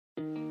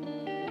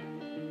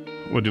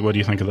What do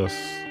you think of this?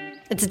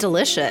 It's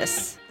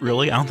delicious.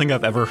 Really? I don't think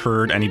I've ever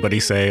heard anybody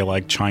say,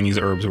 like, Chinese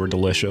herbs were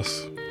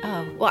delicious.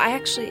 Oh, well,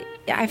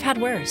 I've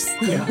had worse.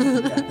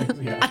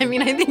 Yeah. I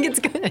mean, I think it's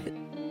good.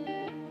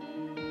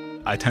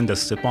 I tend to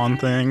sip on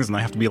things, and I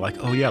have to be like,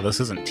 oh, yeah, this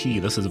isn't tea,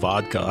 this is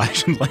vodka.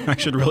 I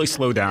should really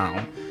slow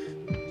down.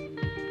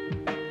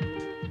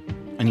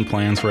 Any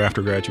plans for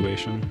after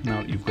graduation, now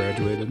that you've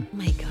graduated? Oh,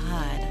 my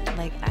God.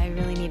 Like, I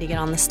really need to get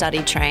on the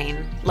study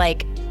train.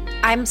 Like,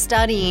 I'm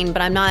studying,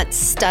 but I'm not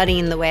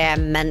studying the way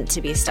I'm meant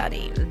to be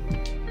studying.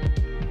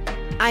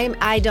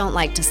 I don't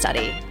like to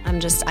study. I'm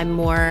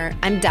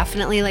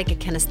definitely like a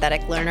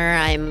kinesthetic learner.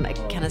 I'm a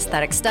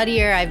kinesthetic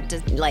studier. I've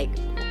just like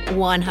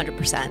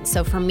 100%.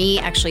 So for me,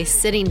 actually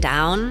sitting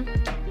down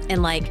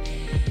and like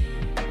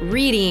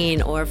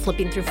reading or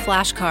flipping through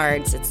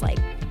flashcards, it's like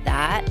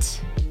that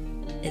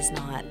is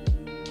not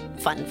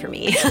fun for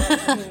me.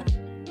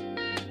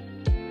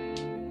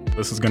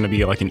 This is going to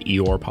be like an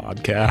Eeyore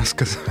podcast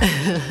because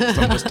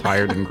I'm just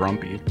tired and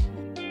grumpy.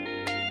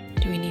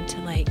 Do we need to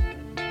like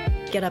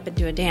get up and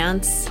do a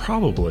dance?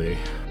 Probably.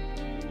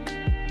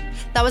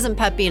 That wasn't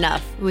peppy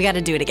enough. We got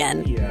to do it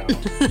again. Yeah.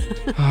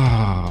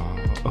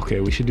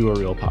 Okay, we should do a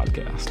real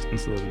podcast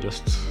instead of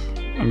just...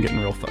 I'm getting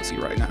real fuzzy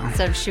right now.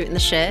 Instead of shooting the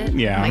shit?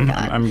 Yeah, oh my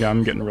God.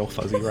 I'm getting real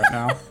fuzzy right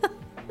now.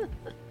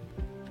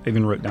 I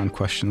even wrote down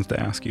questions to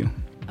ask you.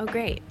 Oh,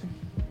 great.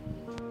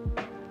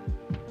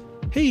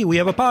 Hey, we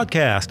have a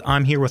podcast.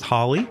 I'm here with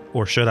Holly,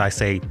 or should I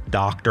say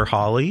Dr.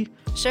 Holly.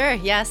 Sure,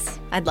 yes.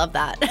 I'd love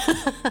that.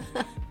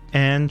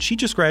 And she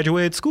just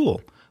graduated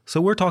school. So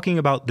we're talking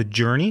about the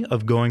journey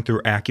of going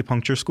through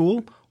acupuncture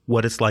school,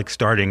 what it's like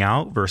starting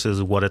out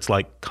versus what it's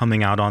like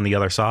coming out on the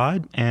other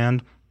side,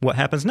 and what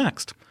happens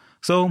next.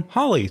 So,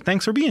 Holly,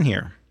 thanks for being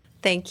here.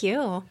 Thank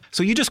you.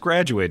 So you just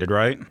graduated,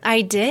 right?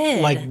 I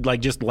did.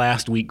 Like just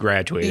last week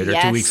graduated, or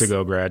 2 weeks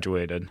ago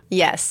graduated.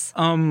 Yes.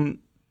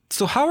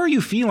 So how are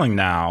you feeling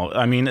now?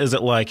 I mean, is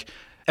it like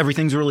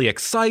everything's really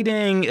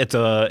exciting? It's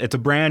a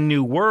brand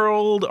new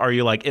world? Are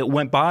you like, it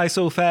went by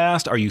so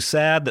fast? Are you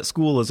sad that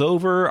school is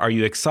over? Are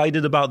you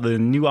excited about the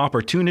new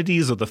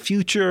opportunities of the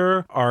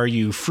future? Are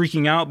you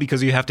freaking out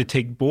because you have to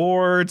take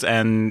boards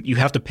and you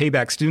have to pay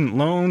back student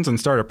loans and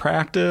start a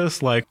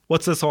practice? Like,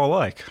 what's this all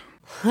like?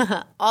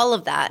 All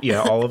of that. Yeah,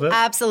 all of it?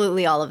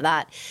 Absolutely all of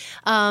that.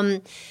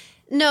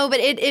 No, but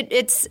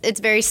it's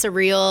very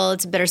surreal.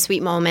 It's a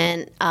bittersweet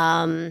moment.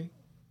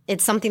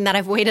 It's something that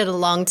I've waited a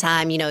long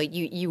time. You know,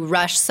 you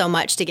rush so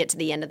much to get to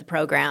the end of the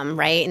program,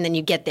 right? And then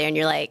you get there and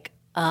you're like,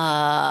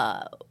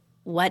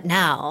 what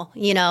now?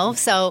 You know?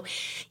 So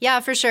yeah,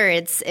 for sure.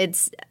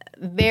 It's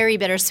very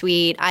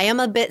bittersweet. I am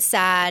a bit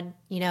sad.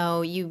 You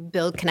know, you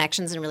build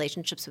connections and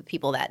relationships with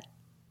people that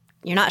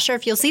you're not sure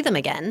if you'll see them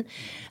again.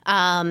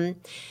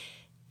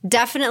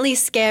 Definitely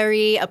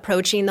scary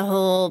approaching the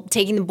whole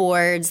taking the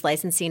boards,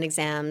 licensing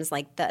exams.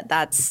 Like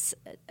that's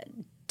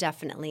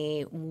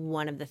definitely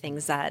one of the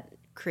things that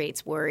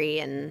creates worry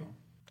and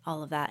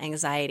all of that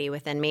anxiety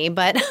within me.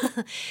 But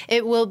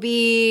it will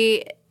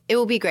be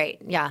great.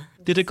 Yeah.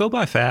 Did it go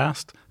by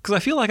fast? Because I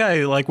feel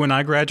like when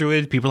I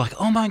graduated, people were like,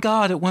 oh my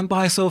God, it went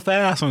by so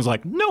fast. And I was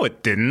like, no,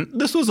 it didn't.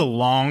 This was a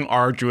long,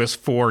 arduous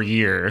 4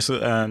 years.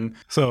 And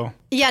so.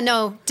 Yeah,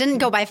 no, didn't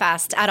go by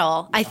fast at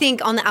all. I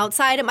think on the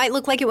outside, it might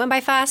look like it went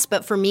by fast.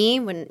 But for me,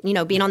 when, you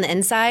know, being on the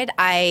inside,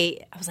 I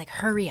was like,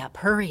 hurry up,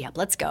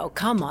 let's go.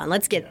 Come on,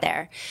 let's get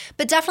there.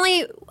 But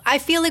definitely, I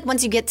feel like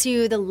once you get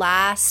to the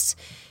last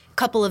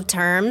couple of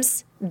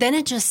terms, then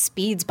it just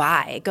speeds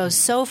by. It goes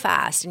so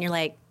fast. And you're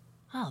like,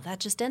 oh, that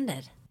just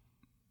ended.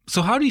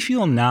 So how do you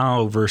feel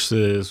now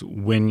versus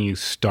when you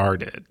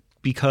started?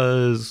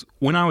 Because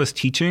when I was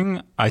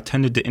teaching, I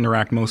tended to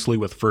interact mostly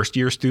with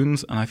first-year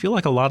students, and I feel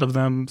like a lot of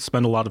them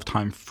spend a lot of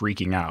time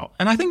freaking out.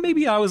 And I think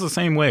maybe I was the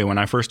same way when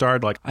I first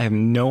started. Like, I have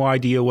no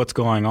idea what's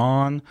going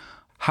on.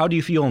 How do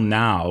you feel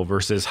now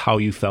versus how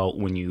you felt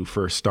when you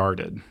first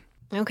started?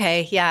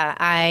 Okay,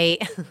 yeah,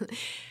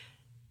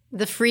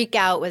 the freak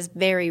out was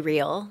very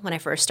real when I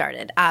first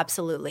started.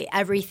 Absolutely.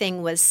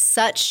 Everything was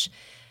such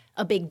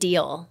a big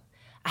deal.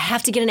 I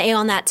have to get an A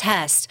on that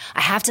test.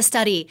 I have to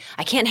study.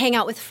 I can't hang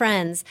out with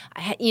friends.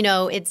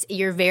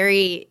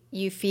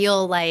 You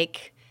feel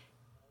like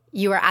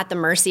you are at the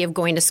mercy of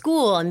going to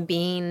school and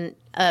being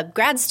a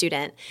grad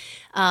student.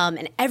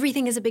 And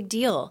everything is a big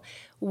deal.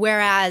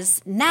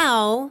 Whereas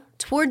now,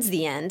 towards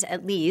the end,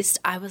 at least,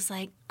 I was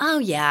like, oh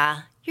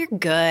yeah, you're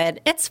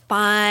good. It's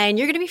fine.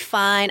 You're going to be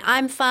fine.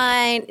 I'm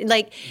fine.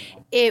 Like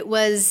it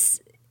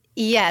was,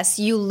 yes,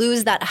 you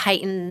lose that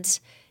heightened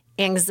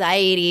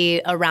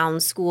anxiety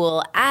around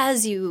school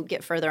as you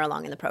get further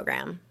along in the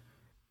program.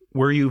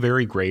 Were you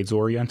very grades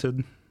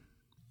oriented?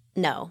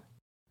 No.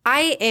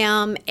 I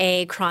am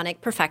a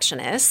chronic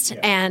perfectionist,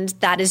 and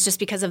that is just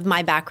because of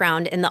my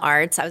background in the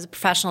arts. I was a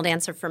professional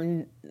dancer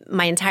for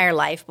my entire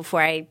life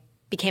before I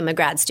became a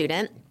grad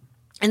student.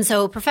 And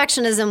so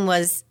perfectionism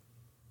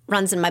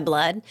runs in my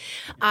blood.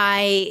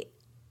 I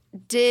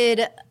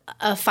did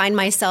find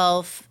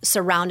myself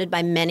surrounded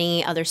by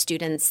many other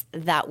students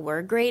that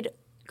were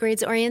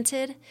grades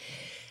oriented.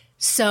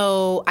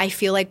 So I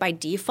feel like by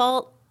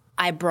default,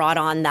 I brought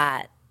on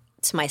that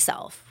to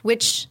myself,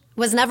 which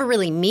was never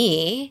really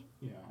me.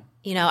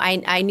 You know,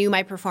 I knew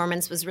my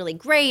performance was really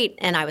great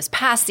and I was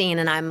passing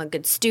and I'm a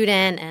good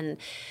student.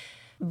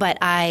 But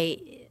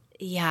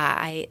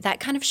that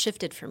kind of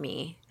shifted for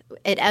me.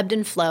 It ebbed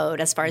and flowed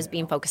as far as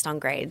being focused on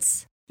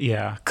grades.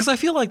 Yeah, because I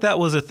feel like that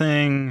was a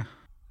thing.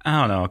 I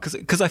don't know,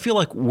 because I feel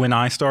like when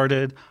I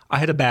started, I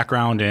had a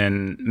background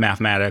in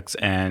mathematics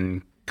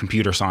and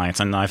computer science,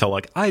 and I felt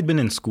like I had been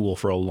in school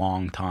for a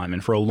long time,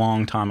 and for a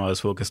long time I was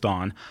focused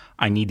on,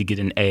 I need to get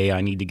an A,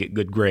 I need to get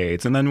good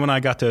grades. And then when I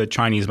got to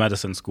Chinese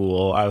medicine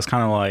school, I was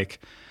kind of like,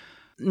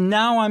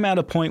 now I'm at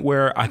a point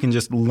where I can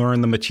just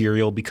learn the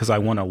material because I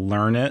want to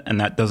learn it,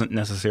 and that doesn't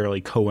necessarily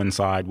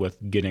coincide with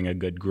getting a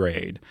good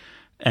grade.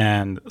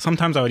 And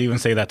sometimes I would even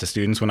say that to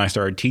students when I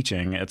started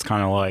teaching. It's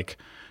kind of like,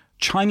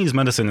 Chinese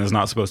medicine is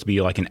not supposed to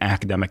be like an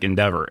academic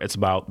endeavor. It's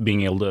about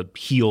being able to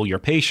heal your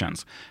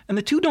patients. And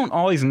the two don't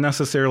always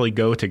necessarily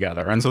go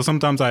together. And so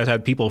sometimes I've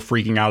had people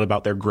freaking out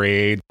about their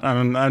grade.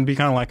 And I'd be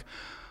kind of like,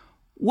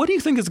 what do you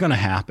think is going to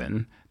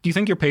happen? Do you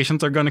think your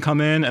patients are going to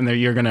come in and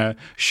you're going to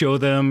show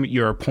them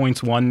your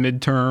points one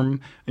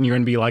midterm and you're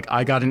going to be like,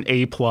 I got an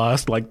A+?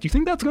 Like, do you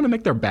think that's going to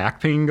make their back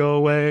pain go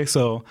away?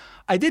 So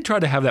I did try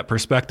to have that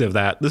perspective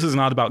that this is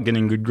not about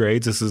getting good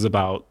grades. This is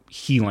about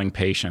healing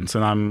patients.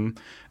 And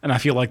I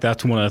feel like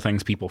that's one of the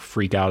things people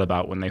freak out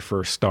about when they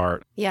first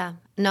start. Yeah.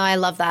 No, I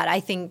love that. I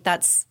think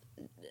that's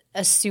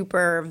a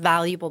super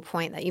valuable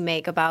point that you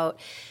make about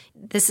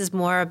this is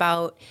more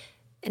about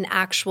an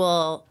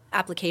actual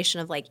application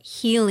of like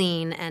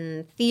healing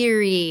and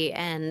theory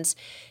and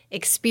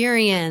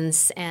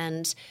experience,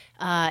 and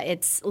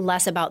it's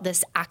less about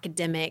this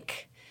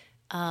academic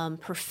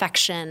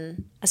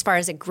perfection as far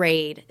as a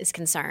grade is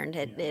concerned.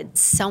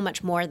 It's so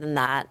much more than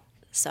that.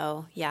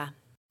 So yeah.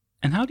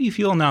 And how do you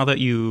feel now that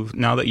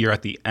you're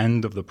at the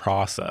end of the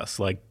process?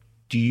 Like,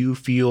 do you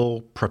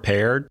feel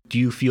prepared? Do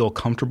you feel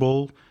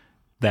comfortable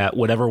that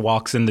whatever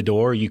walks in the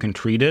door, you can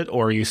treat it,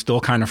 or are you still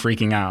kind of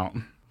freaking out?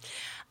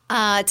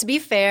 To be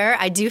fair,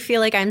 I do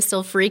feel like I'm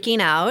still freaking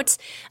out.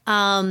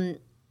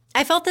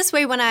 I felt this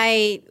way when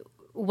I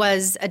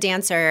was a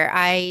dancer.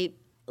 I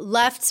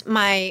left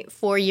my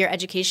 4-year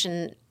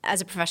education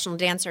as a professional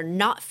dancer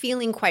not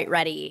feeling quite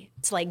ready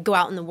to like go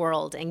out in the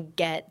world and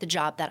get the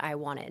job that I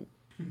wanted.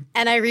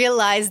 And I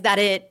realized that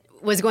it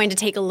was going to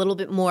take a little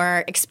bit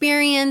more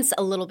experience,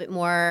 a little bit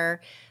more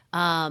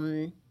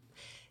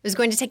it was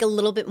going to take a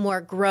little bit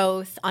more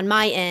growth on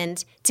my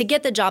end to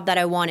get the job that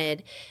I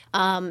wanted.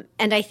 And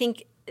I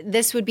think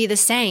this would be the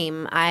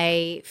same.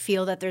 I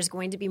feel that there's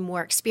going to be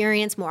more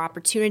experience, more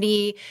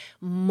opportunity,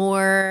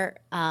 more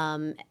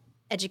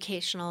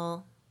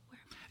educational.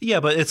 Yeah,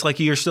 but it's like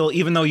you're still,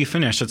 even though you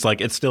finish, it's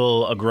like it's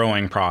still a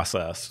growing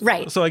process.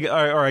 Right. So,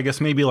 I guess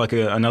maybe like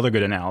another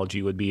good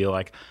analogy would be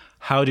like,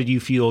 how did you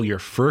feel your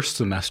first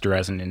semester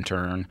as an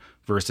intern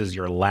versus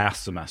your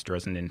last semester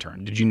as an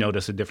intern? Did you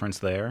notice a difference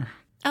there?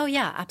 Oh,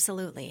 yeah,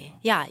 absolutely.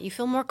 Yeah, you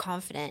feel more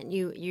confident.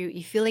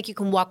 You feel like you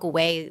can walk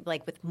away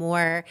like with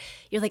more.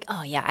 You're like,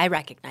 oh, yeah, I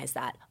recognize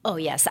that. Oh,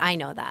 yes, I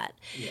know that.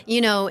 Yeah. You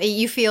know,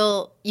 you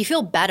feel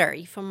better.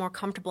 You feel more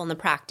comfortable in the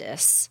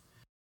practice.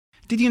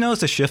 Did you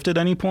notice a shift at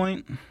any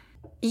point?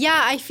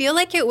 Yeah, I feel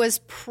like it was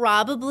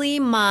probably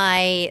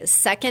my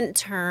second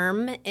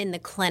term in the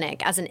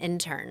clinic as an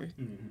intern.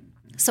 Mm-hmm.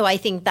 So I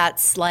think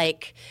that's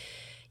like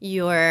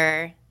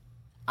your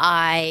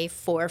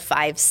I-4,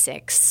 5,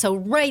 6. So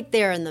right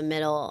there in the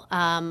middle,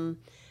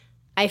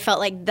 I felt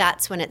like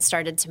that's when it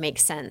started to make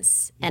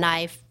sense. And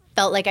I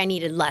felt like I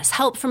needed less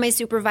help from my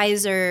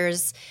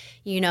supervisors.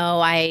 You know,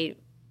 I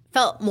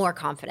felt more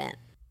confident.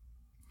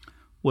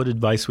 What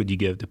advice would you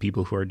give to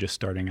people who are just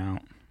starting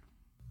out?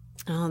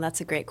 Oh,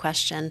 that's a great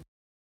question.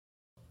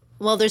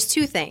 Well, there's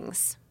two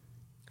things.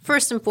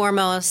 First and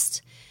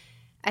foremost,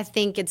 I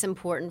think it's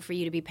important for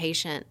you to be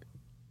patient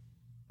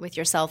with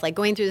yourself. Like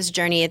going through this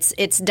journey,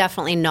 it's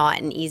definitely not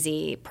an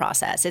easy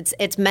process.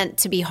 It's meant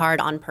to be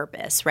hard on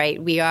purpose,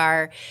 right? We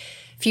are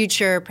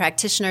future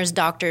practitioners,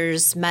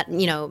 doctors,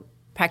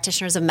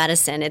 practitioners of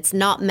medicine. It's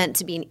not meant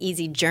to be an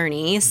easy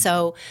journey.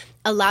 So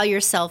allow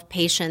yourself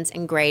patience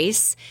and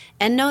grace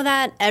and know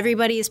that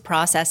everybody's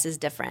process is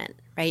different,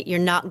 right? You're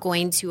not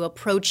going to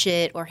approach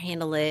it or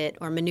handle it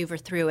or maneuver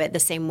through it the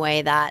same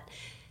way that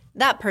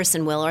that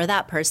person will or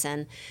that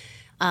person.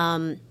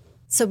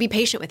 So be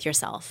patient with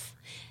yourself.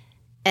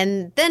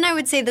 And then I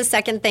would say the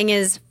second thing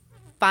is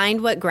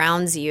find what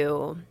grounds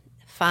you.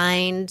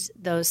 Find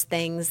those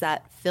things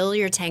that fill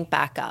your tank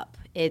back up.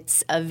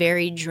 It's a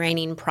very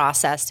draining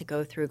process to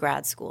go through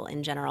grad school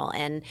in general.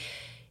 And,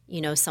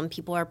 you know, some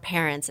people are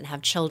parents and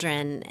have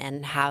children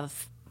and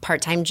have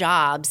part-time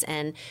jobs.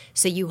 And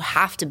so you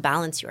have to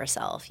balance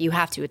yourself. You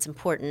have to. It's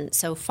important.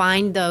 So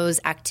find those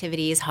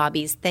activities,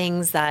 hobbies,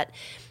 things that,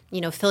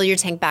 you know, fill your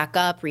tank back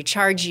up,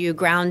 recharge you,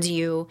 ground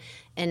you,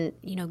 and,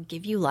 you know,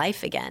 give you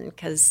life again,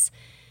 because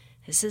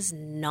this is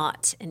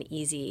not an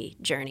easy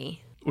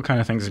journey. What kind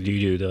of things did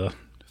you do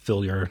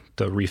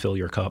to refill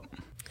your cup?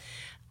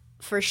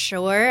 For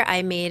sure,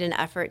 I made an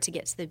effort to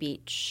get to the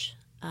beach,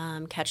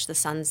 catch the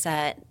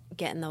sunset,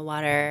 get in the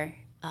water.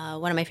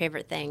 one of my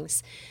favorite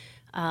things.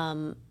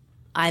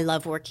 I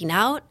love working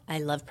out. I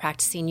love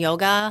practicing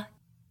yoga.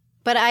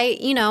 But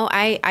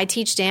I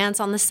teach dance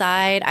on the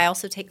side. I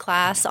also take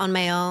class on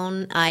my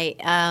own.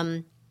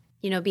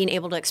 Being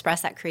able to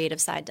express that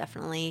creative side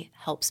definitely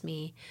helps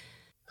me.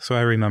 So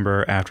I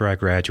remember after I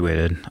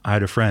graduated, I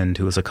had a friend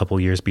who was a couple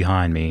years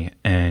behind me,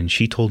 and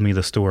she told me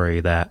the story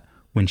that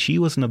when she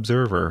was an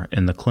observer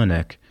in the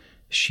clinic,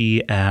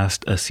 she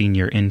asked a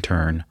senior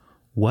intern,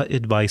 "What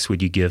advice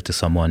would you give to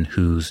someone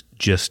who's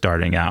just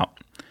starting out?"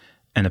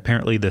 And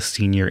apparently the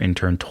senior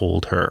intern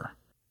told her,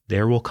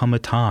 "There will come a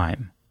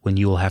time when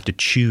you will have to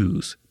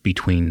choose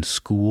between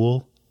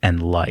school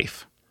and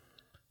life.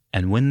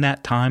 And when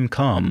that time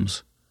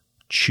comes,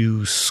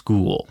 choose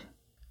school."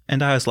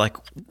 And I was like,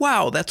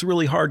 wow, that's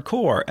really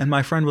hardcore. And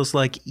my friend was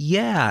like,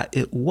 yeah,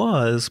 it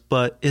was,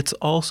 but it's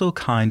also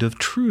kind of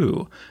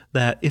true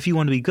that if you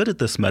want to be good at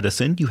this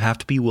medicine, you have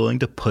to be willing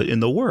to put in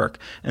the work.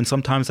 And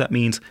sometimes that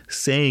means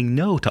saying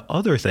no to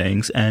other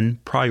things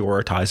and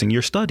prioritizing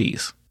your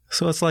studies.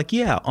 So it's like,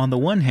 yeah, on the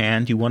one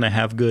hand, you want to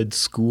have good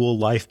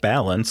school-life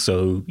balance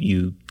so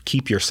you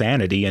keep your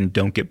sanity and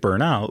don't get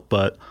burnt out.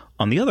 But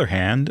on the other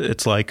hand,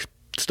 it's like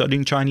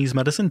studying Chinese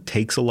medicine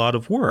takes a lot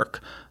of work.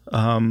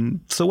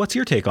 So what's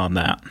your take on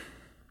that?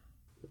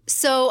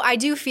 So I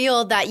do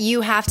feel that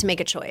you have to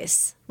make a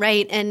choice,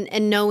 right?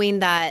 And knowing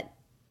that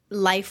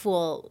life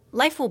will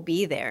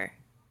be there.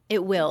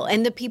 It will.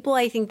 And the people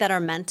I think that are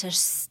meant to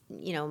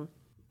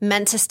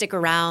stick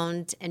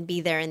around and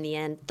be there in the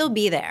end, they'll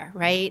be there,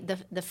 right?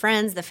 The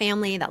friends, the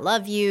family that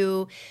love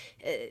you,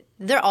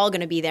 they're all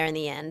going to be there in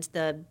the end.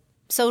 The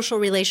social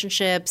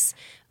relationships,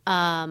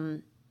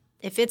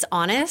 if it's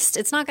honest,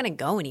 it's not going to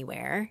go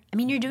anywhere. I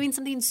mean, you're doing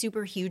something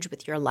super huge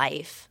with your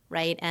life,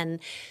 right? And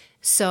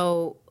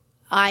so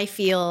I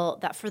feel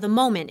that for the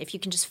moment, if you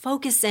can just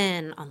focus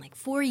in on like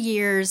 4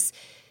 years,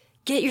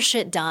 get your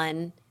shit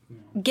done,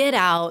 get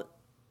out,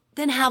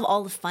 then have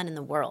all the fun in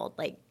the world.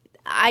 Like,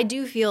 I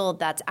do feel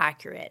that's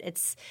accurate.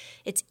 It's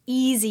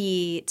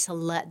easy to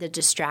let the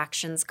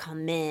distractions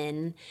come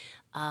in.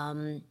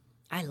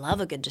 I love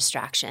a good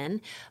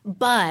distraction,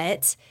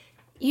 but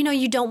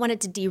you don't want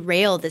it to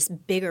derail this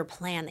bigger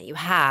plan that you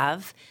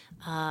have.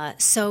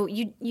 So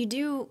you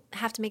do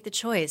have to make the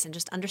choice and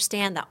just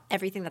understand that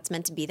everything that's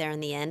meant to be there in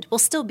the end will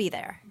still be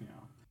there. Yeah.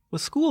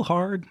 Was school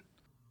hard?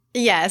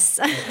 Yes.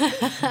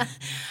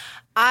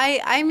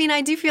 I mean, I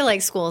do feel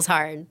like school is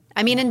hard.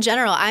 I mean, in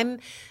general, I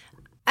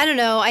don't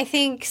know. I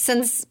think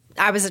since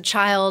I was a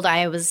child,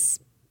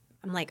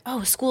 I'm like,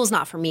 oh, school's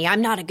not for me.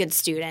 I'm not a good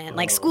student.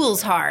 Like,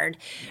 school's hard,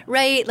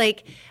 right?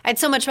 Like, I'd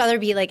so much rather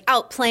be like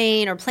out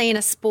playing or playing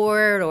a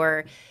sport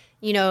or,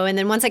 and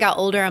then once I got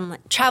older, I'm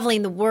like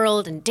traveling the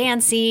world and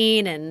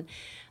dancing. And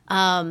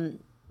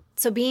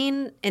so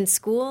being in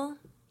school,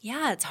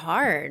 yeah, it's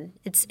hard.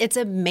 It's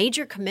a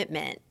major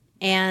commitment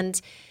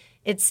and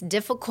it's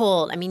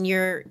difficult. I mean,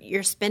 you're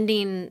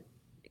spending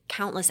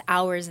countless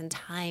hours and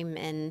time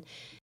and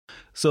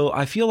So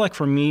I feel like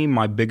for me,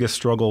 my biggest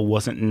struggle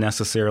wasn't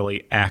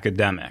necessarily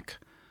academic.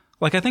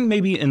 Like, I think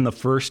maybe in the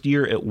first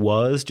year it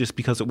was just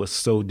because it was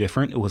so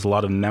different. It was a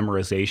lot of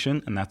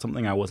memorization, and that's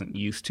something I wasn't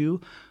used to.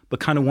 But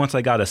kind of once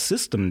I got a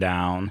system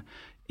down,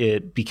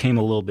 it became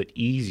a little bit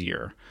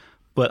easier.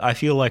 But I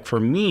feel like for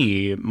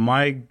me,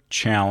 my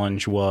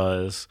challenge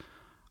was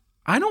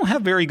I don't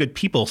have very good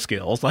people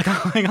skills. I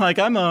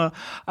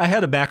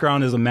had a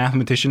background as a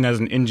mathematician, as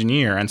an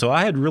engineer, and so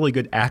I had really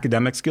good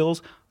academic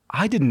skills.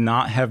 I did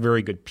not have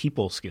very good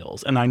people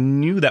skills, and I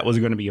knew that was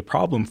going to be a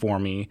problem for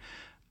me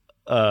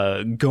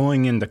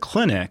going into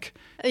clinic.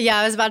 Yeah,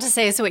 I was about to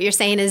say, so what you're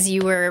saying is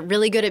you were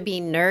really good at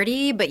being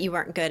nerdy, but you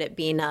weren't good at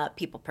being a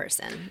people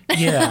person.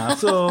 Yeah,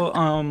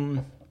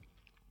 so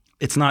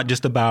it's not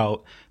just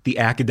about the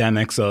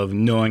academics of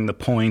knowing the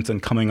points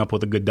and coming up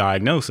with a good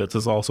diagnosis.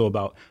 It's also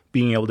about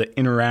being able to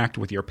interact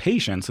with your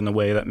patients in a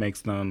way that makes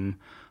them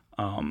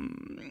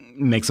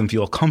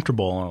feel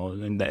comfortable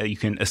and that you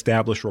can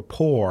establish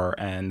rapport,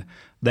 and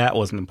that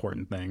was an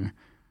important thing.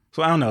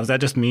 So I don't know, is that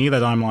just me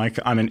that I'm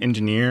an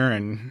engineer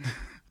and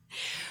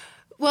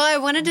Well, I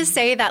wanted to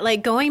say that,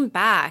 like, going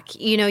back,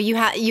 you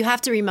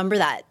have to remember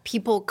that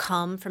people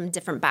come from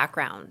different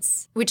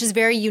backgrounds, which is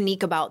very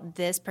unique about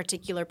this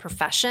particular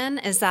profession,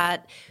 is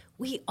that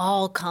we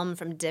all come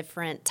from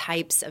different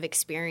types of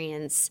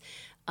experience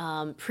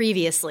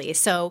previously.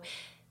 So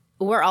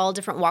we're all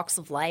different walks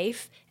of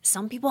life.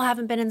 Some people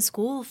haven't been in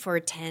school for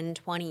 10,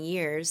 20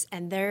 years,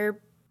 and they're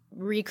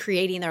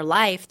recreating their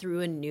life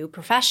through a new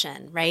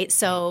profession, right?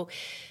 So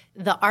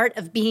the art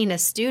of being a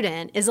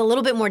student is a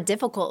little bit more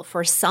difficult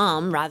for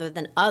some rather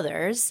than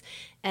others.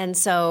 And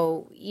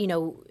so,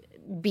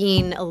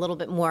 being a little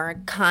bit more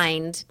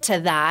kind to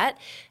that.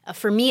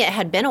 For me, it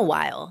had been a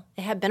while.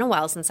 It had been a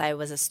while since I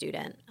was a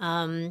student.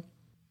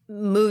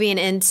 Moving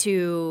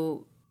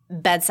into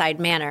bedside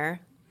manner,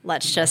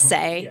 let's just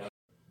say. Yeah.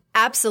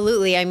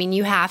 Absolutely. I mean,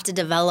 you have to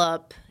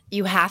develop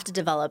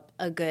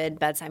a good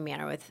bedside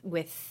manner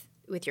with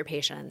your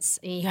patients.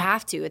 You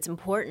have to. It's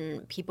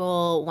important.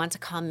 People want to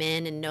come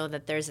in and know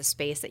that there's a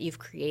space that you've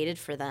created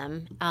for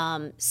them.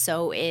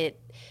 So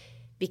it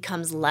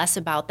becomes less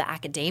about the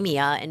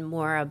academia and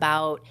more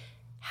about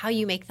how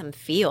you make them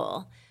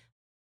feel.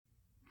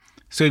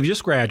 So you've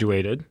just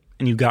graduated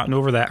and you've gotten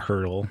over that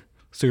hurdle.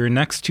 So your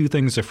next two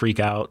things to freak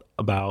out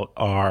about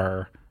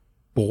are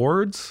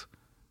boards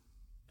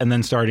and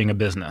then starting a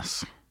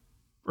business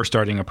or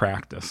starting a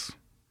practice.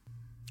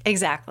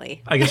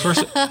 Exactly. I guess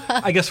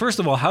first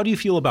of all, how do you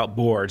feel about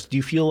boards? Do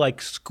you feel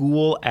like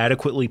school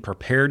adequately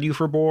prepared you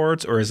for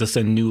boards, or is this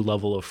a new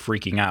level of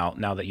freaking out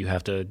now that you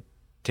have to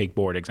take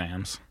board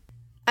exams?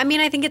 I mean,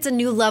 I think it's a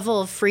new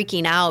level of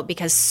freaking out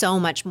because so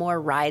much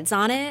more rides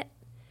on it.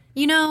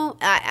 You know,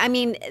 I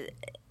mean,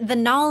 the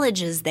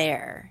knowledge is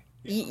there.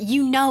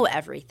 You know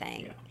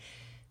everything. Yeah.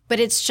 But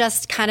it's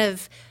just kind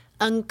of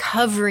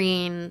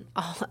uncovering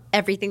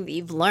everything that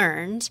you've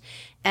learned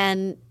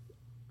and,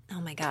 oh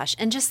my gosh,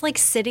 and just like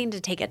sitting to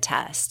take a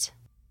test.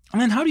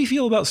 And then how do you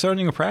feel about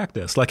starting a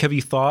practice? Like, have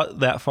you thought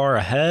that far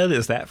ahead?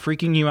 Is that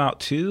freaking you out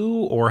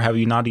too? Or have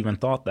you not even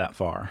thought that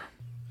far?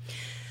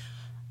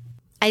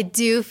 I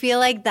do feel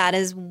like that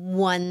is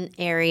one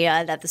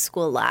area that the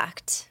school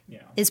lacked,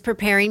 is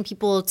preparing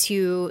people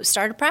to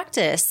start a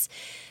practice.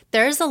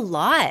 There's a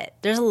lot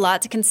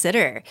to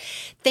consider.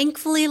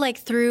 Thankfully, like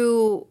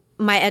through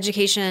my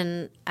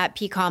education at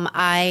PCOM,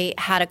 I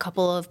had a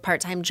couple of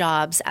part-time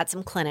jobs at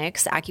some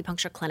clinics,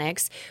 acupuncture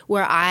clinics,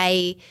 where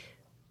I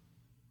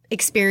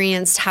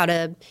experienced how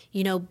to,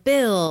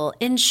 bill,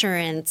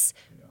 insurance,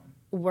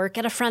 work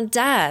at a front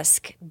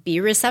desk, be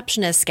a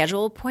receptionist,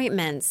 schedule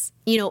appointments,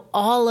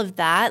 all of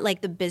that,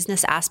 like the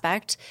business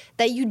aspect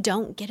that you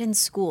don't get in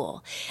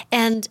school.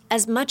 And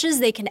as much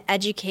as they can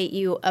educate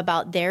you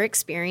about their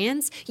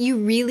experience, you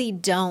really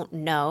don't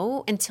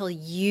know until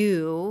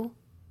you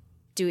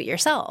do it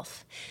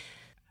yourself.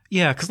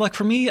 Yeah, because like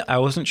for me, I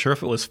wasn't sure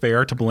if it was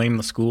fair to blame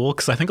the school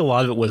because I think a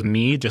lot of it was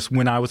me. Just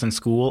when I was in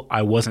school,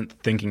 I wasn't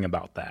thinking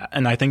about that.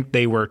 And I think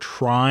they were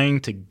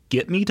trying to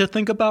get me to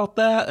think about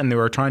that. And they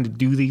were trying to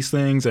do these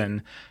things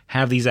and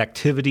have these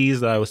activities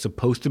that I was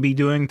supposed to be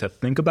doing to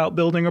think about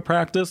building a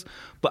practice.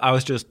 But I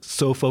was just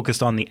so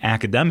focused on the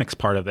academics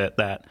part of it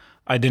that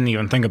I didn't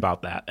even think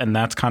about that. And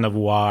that's kind of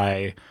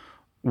why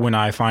when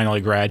I finally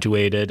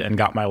graduated and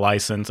got my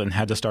license and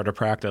had to start a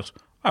practice,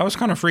 I was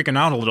kind of freaking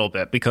out a little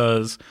bit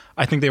because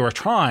I think they were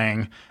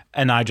trying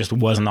and I just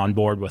wasn't on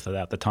board with it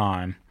at the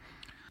time.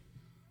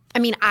 I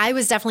mean, I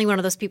was definitely one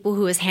of those people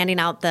who was handing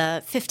out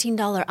the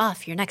 $15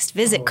 off your next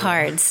visit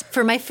cards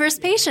for my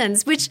first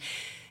patients, which,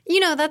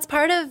 that's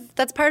part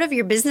of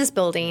your business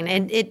building.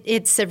 And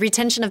it's a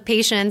retention of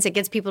patients. It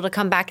gets people to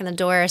come back in the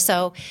door.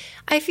 So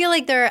I feel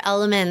like there are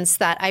elements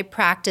that I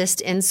practiced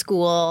in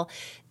school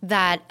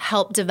that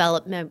helped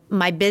develop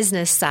my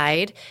business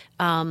side.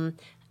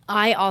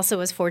 I also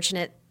was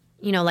fortunate,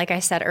 like I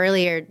said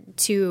earlier,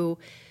 to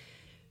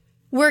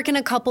work in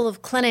a couple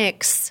of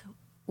clinics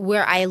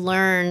where I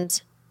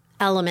learned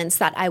elements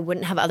that I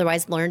wouldn't have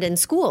otherwise learned in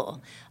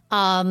school.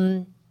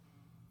 And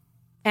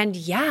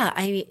yeah,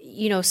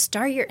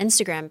 start your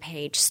Instagram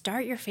page,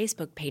 start your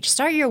Facebook page,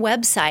 start your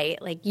website.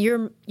 Like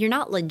you're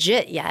not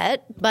legit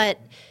yet,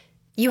 but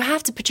you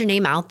have to put your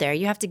name out there.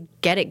 You have to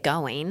get it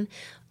going.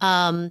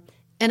 And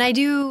I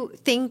do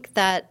think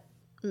that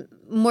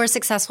more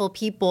successful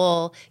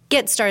people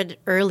get started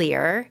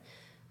earlier.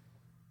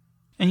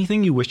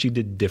 Anything you wish you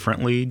did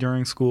differently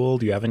during school?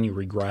 Do you have any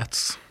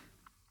regrets?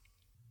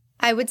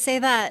 I would say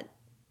that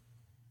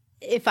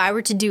if I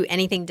were to do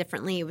anything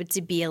differently, it would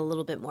to be a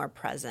little bit more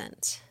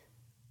present.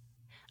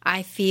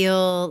 I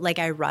feel like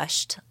I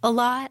rushed a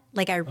lot,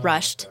 like I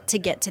rushed to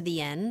get to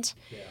the end.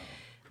 Yeah.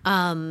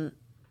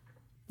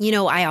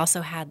 I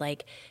also had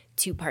like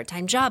 2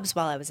 part-time jobs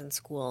while I was in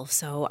school,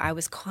 so I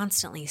was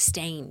constantly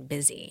staying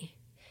busy.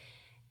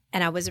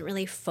 And I wasn't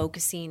really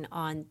focusing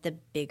on the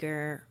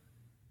bigger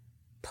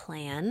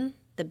plan.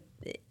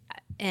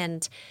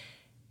 And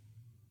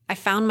I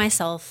found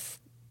myself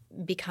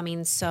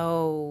becoming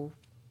so,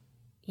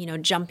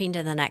 jumping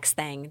to the next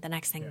thing,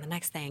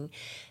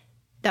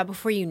 that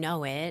before you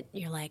know it,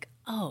 you're like,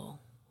 oh,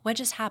 what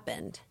just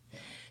happened?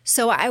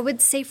 So I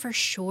would say for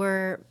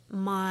sure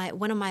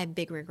one of my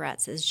big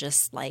regrets is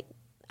just like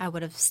I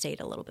would have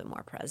stayed a little bit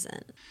more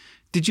present.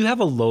 Did you have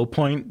a low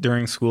point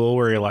during school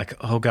where you're like,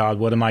 oh God,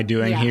 what am I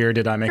doing here?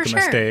 Did I make a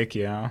mistake?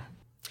 Yeah.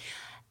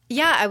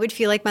 Yeah, I would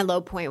feel like my low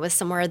point was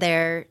somewhere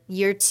there,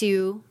 year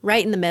 2,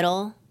 right in the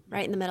middle.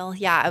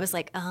 Yeah, I was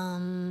like,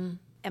 am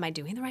I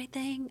doing the right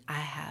thing?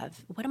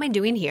 What am I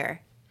doing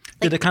here?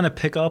 Did it kind of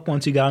pick up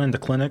once you got into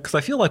clinic? Because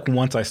I feel like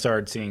once I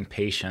started seeing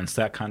patients,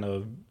 that kind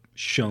of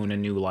shone a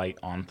new light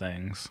on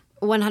things.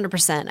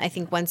 100%. I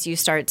think once you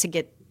start to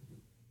get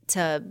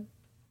to,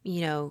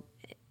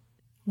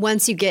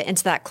 once you get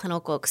into that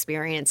clinical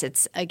experience,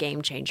 it's a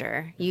game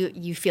changer.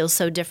 You feel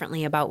so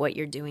differently about what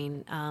you're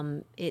doing.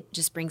 It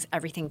just brings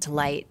everything to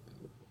light.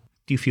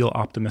 Do you feel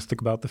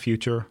optimistic about the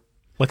future?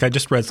 Like I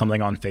just read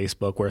something on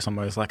Facebook where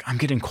somebody was like, I'm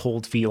getting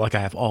cold feet. Like I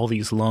have all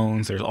these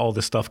loans. There's all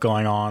this stuff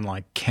going on.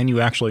 Like, can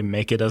you actually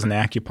make it as an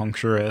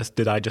acupuncturist?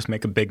 Did I just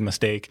make a big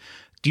mistake?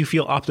 Do you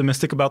feel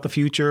optimistic about the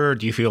future? Or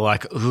do you feel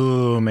like,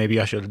 ooh, maybe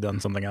I should have done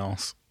something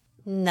else?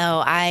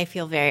 No, I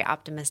feel very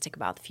optimistic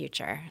about the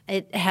future.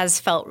 It has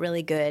felt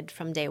really good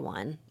from day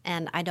one,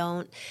 and I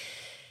don't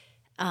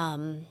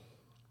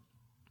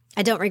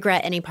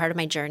regret any part of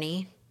my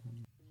journey.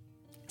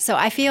 So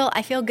I feel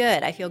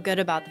good. I feel good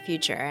about the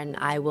future, and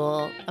I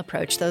will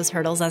approach those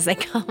hurdles as they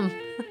come.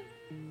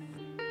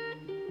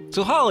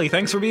 So Holly,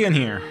 thanks for being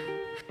here.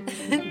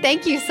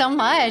 Thank you so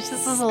much.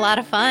 This was a lot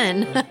of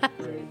fun.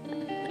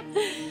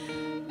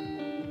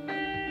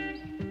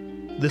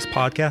 This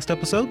podcast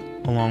episode,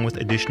 along with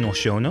additional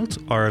show notes,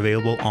 are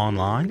available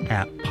online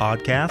at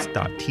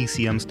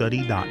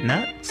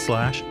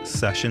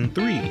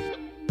podcast.tcmstudy.net/session3.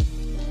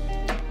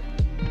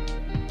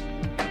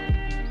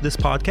 This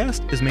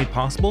podcast is made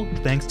possible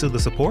thanks to the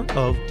support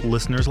of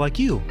listeners like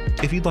you.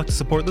 If you'd like to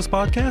support this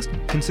podcast,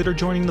 consider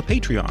joining the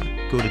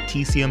Patreon. Go to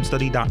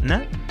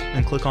tcmstudy.net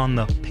and click on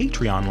the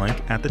Patreon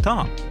link at the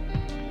top.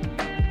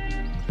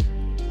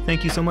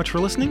 Thank you so much for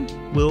listening.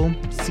 We'll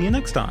see you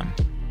next time.